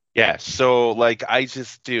 Yeah, so like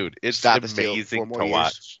dude, it's amazing to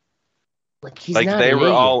watch. Like he's like not they an were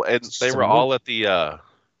idiot. all and It's they just were a all at the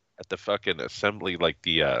fucking assembly, like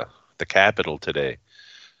the Capitol today.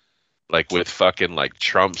 Like with fucking like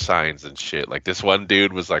Trump signs and shit. Like this one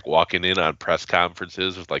dude was like walking in on press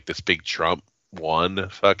conferences with like this big Trump won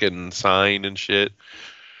fucking sign and shit.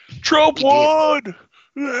 Trump He did. won.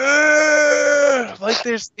 Like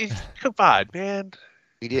come on, man.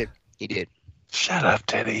 He did. He did. Shut up,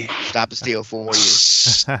 Teddy. Stop the steal 4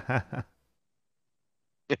 years.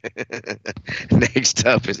 Next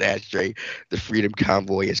up is Ashtray. The Freedom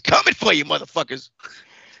Convoy is coming for you, motherfuckers.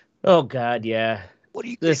 Oh God, yeah. What are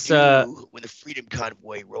you gonna This do when the Freedom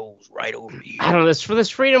Convoy rolls right over you? I don't know. For this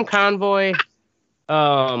Freedom Convoy,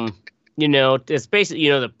 it's basically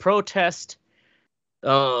the protest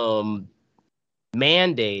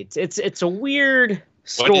mandates. It's a weird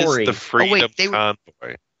story. What is the Freedom they were-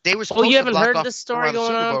 Convoy? They were supposed you to haven't block heard off this story around the going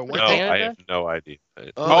Super on? Bowl, No, weren't No, they? I have no idea.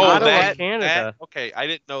 Ottawa, Canada. Okay, I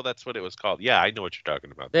didn't know that's what it was called. Yeah, I know what you're talking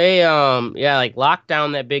about. They like locked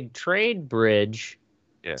down that big trade bridge.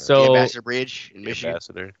 Yeah, The So Ambassador Bridge in the Michigan.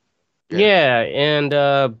 ambassador. yeah,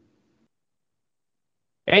 and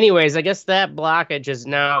anyways, I guess that blockage is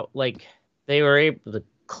now like they were able to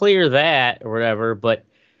clear that or whatever, but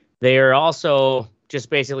they are also just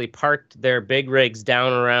basically parked their big rigs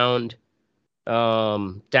down around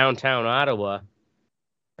downtown Ottawa,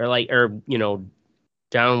 or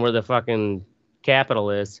down where the fucking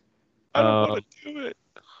capital is. I don't want to do it.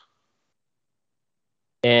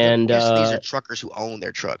 And These are truckers who own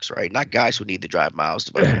their trucks, right? Not guys who need to drive miles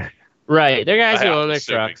to buy. right, they're guys who I'm own their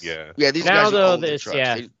assuming, trucks. Yeah. Yeah, these Now guys who though, own their this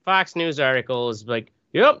trucks. Fox News article is like,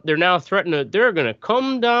 yep, they're now threatening. They're gonna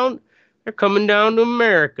come down. They're coming down to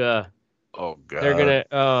America. Oh God. They're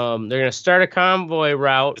gonna start a convoy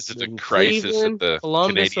route. Is it a in crisis Cleveland, at the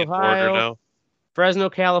Columbus, Canadian Ohio, border now? Fresno,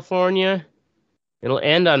 California. It'll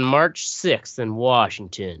end on March 6th in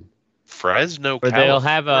Washington, Fresno, where they'll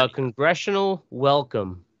have a California. congressional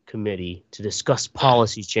welcome committee to discuss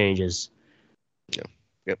policy changes.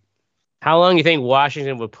 Yep. How long do you think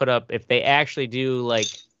Washington would put up if they actually do like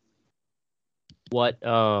what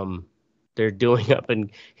they're doing up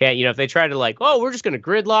in if they try to like, oh, we're just gonna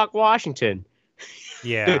gridlock Washington.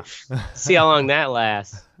 Yeah. See how long that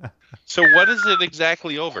lasts. So what is it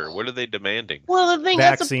exactly over? What are they demanding? Well, the thing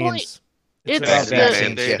that's the point. Vaccines. It's about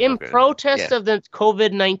vaccines, the, yeah. in Okay. protest Yeah. of the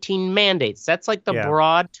COVID-19 mandates. That's like the Yeah.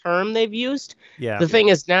 broad term they've used. Yeah. The thing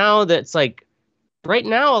is now that's like right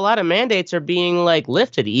now a lot of mandates are being like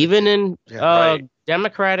lifted, even in Yeah, right.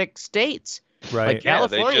 Democratic states. Right. Like,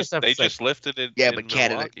 California they stuff just, is they like- just lifted it. Yeah, in but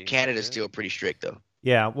Milwaukee. Canada's Yeah. still pretty strict though.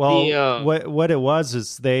 Yeah, well, The, what it was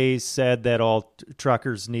is they said that all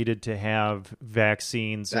truckers needed to have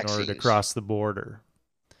vaccines in order to Vaccines. cross the border.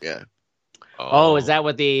 Yeah, Oh, is that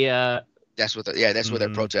what the that's what. That's what they're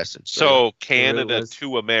Mhm. protesting. So Canada was-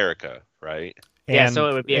 to America, right? Yeah, And, so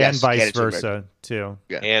it would be- and Yes, vice Canada to versa too.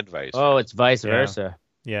 And vice. oh, it's vice Yeah. versa.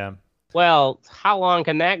 Yeah. Well, how long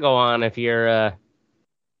can that go on if you're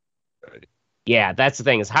Right. Yeah, that's the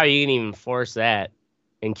thing is how you can even force that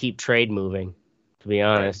and keep trade moving, to be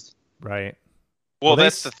honest. Right. Well, Well, they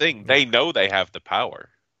that's the s- thing. They know they have the power.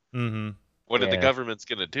 Mm-hmm. What are the Yeah. government's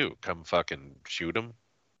gonna do? Come fucking shoot them?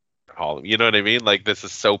 You know what I mean? Like this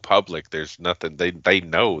is so public. There's nothing. They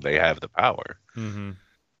know they have the power. Mm-hmm.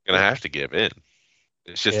 Gonna have to give in.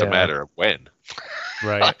 It's just Yeah. a matter of when.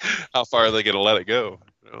 Right. How far are they gonna let it go?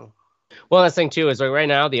 You know? Well, that's the thing too is like right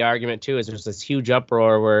now the argument too is there's this huge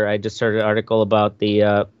uproar where I just heard an article about the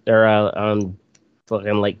on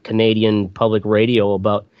fucking like Canadian public radio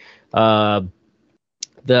about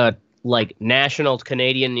the like National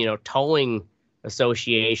Canadian Towing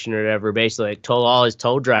Association or whatever basically like told all his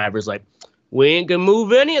tow drivers like we ain't gonna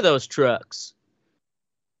move any of those trucks,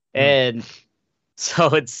 and so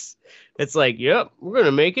it's like yep we're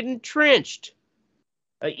gonna make it entrenched.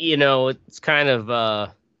 It's kind of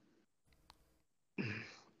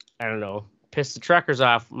I don't know, piss the truckers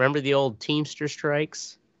off. Remember the old Teamster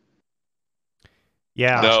strikes?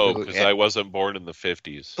 Yeah. No, absolutely. because I wasn't born in the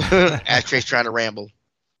 50s. Ashtray's trying to ramble.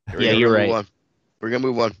 Yeah, you're right. We're gonna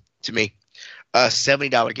move on to me.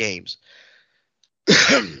 $70 games.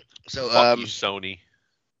 So Fuck you, Sony.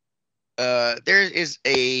 there is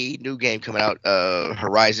a new game coming out.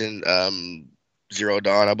 Horizon Zero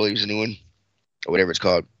Dawn, I believe is a new one, or whatever it's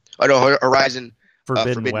called. Oh no, Horizon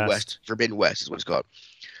Forbidden West. Forbidden West is what it's called.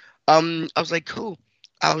 I was like, cool.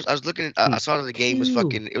 I was looking at. I saw that the game was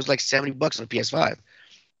fucking. It was like $70 on PS5.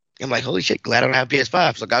 I'm like, holy shit, glad I don't have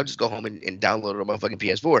PS5. So I'll just go home and download it on my fucking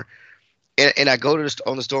PS4. And I go to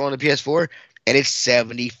on the store on the PS4, and it's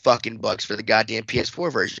 $70 fucking bucks for the goddamn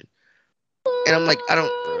PS4 version. And I'm like, I'm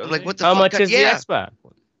like, what the How fuck? much is the Xbox?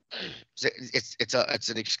 It's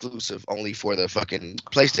an exclusive only for the fucking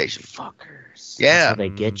PlayStation. Fuckers. Yeah. That's how they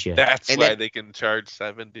get you. That's And why that- they can charge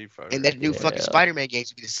 70. And that new fucking Yeah. Spider-Man game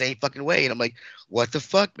should be the same fucking way. And I'm like, what the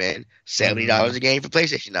fuck, man? $70 a game for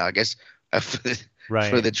PlayStation now, I guess, for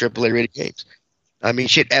Right. the AAA rated games. I mean,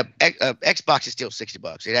 shit. Xbox is still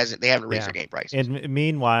 $60. They haven't raised their game prices. And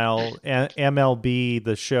meanwhile, MLB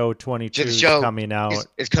The Show 22 is coming out.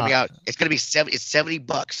 It's coming out. It's gonna be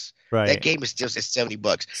 $70. Right. That game is still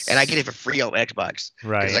 $70, and I get it for free on Xbox.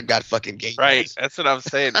 Right. Because I got fucking game. Right. Pass. That's what I'm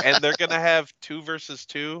saying. And they're gonna have 2 versus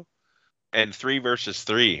 2, and 3 versus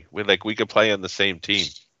 3. We could play on the same team.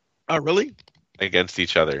 Oh, really? Against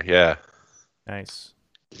each other. Yeah. Nice.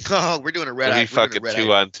 Oh, we're doing a red We'll eye. be fucking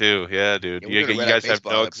 2-on-2. Yeah, dude. Yeah, You guys have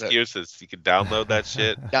no excuses. You can download that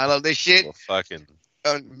shit. Download this shit. We'll fucking.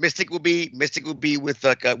 Mystic will be with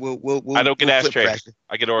we'll. I don't get Ashtray.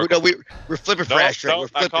 I get Oracle. No, we're flipping for Ashtray. We're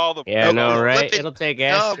flipping. I call them. Yeah, no, right? Flipping. It'll take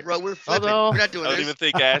Ashtray. No, bro, we're flipping. We're not doing I don't this. even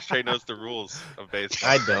think Ashtray knows the rules of baseball.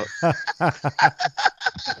 I don't.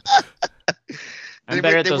 I'm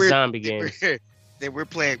better at those zombie games. We're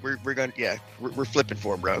playing. We're going. Yeah, we're flipping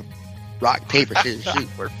for him, bro. Rock, paper, scissors, shoot.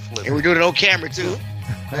 We're flipping. And we're doing it on camera too.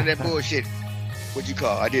 None of that bullshit. What'd you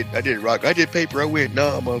call? I did rock. I did paper. I win.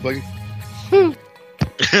 No, motherfucker.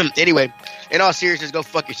 Anyway, in all seriousness, go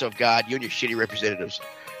fuck yourself, God. You and your shitty representatives.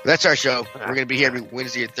 That's our show. We're going to be here every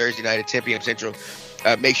Wednesday and Thursday night at 10 p.m. Central.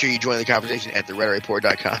 Make sure you join the conversation at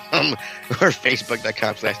theredarreport.com or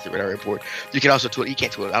facebook.com/thedarreport. You can also tweet. You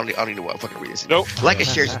can't tweet. I don't even know what I'm fucking read this. Nope. Like and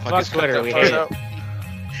share some fucking Fuck Twitter. We hate it.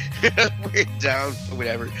 We're down.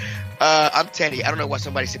 Whatever. I'm Teddy. I don't know why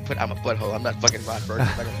somebody said I'm a butthole. I'm not fucking Ron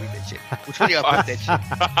Burgundy. I'm not gonna read that shit. Which one of y'all put that shit?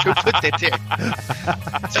 Who put that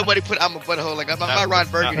there? Somebody put I'm a butthole. Like I'm not Ron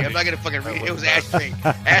Burgundy. I'm not gonna fucking read it. It was Ashtray.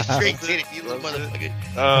 Ashtray did it. You little motherfucker.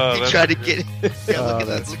 He tried to get it. Yeah,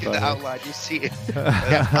 look at the outline. You see it.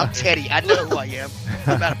 Yeah, I'm Teddy. I know who I am.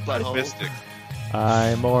 I'm not a butthole. Mystic.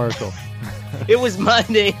 I'm Oracle. It was my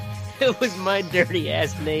name. It was my dirty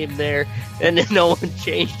ass name there, and then no one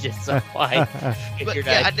changed it. So I figured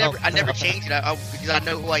I never changed it. Because I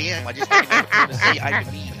know who I am. I just didn't know to say I'm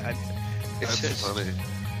me. It's That's funny.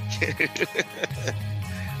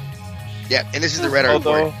 Yeah, and this is the Red Eye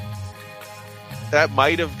Report. Although that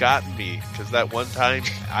might have gotten me because that one time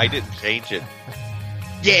I didn't change it.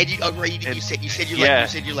 Yeah, you said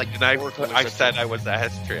you're like and I said I was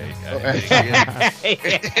Ashtray.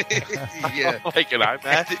 Yeah, like, and I'm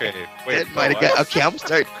Ashtray. Wait, that might have got okay. I'm gonna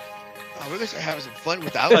start. Oh, we're gonna start having some fun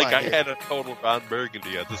with the outline. Like I had a total Ron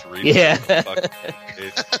Burgundy. I just read. Yeah.